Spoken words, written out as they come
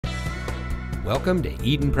Welcome to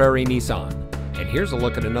Eden Prairie Nissan, and here's a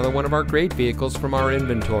look at another one of our great vehicles from our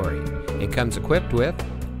inventory. It comes equipped with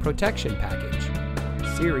protection package,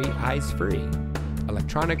 Siri eyes free,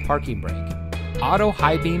 electronic parking brake, auto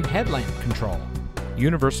high beam headlamp control,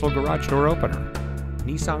 universal garage door opener,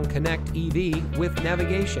 Nissan Connect EV with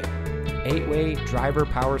navigation, 8-way driver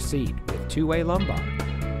power seat with 2-way lumbar,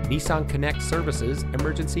 Nissan Connect Services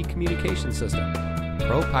emergency communication system,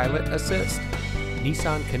 ProPilot Assist,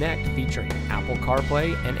 Nissan Connect featuring Apple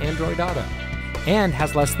CarPlay and Android Auto, and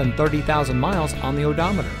has less than 30,000 miles on the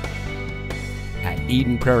odometer. At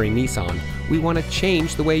Eden Prairie Nissan, we want to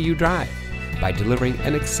change the way you drive by delivering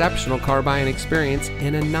an exceptional car buying experience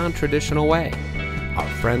in a non-traditional way. Our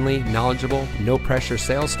friendly, knowledgeable, no-pressure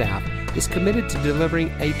sales staff is committed to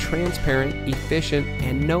delivering a transparent, efficient,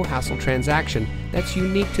 and no-hassle transaction that's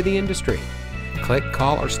unique to the industry. Click,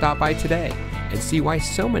 call, or stop by today and see why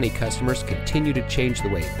so many customers continue to change the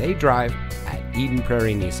way they drive at Eden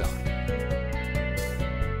Prairie Nissan.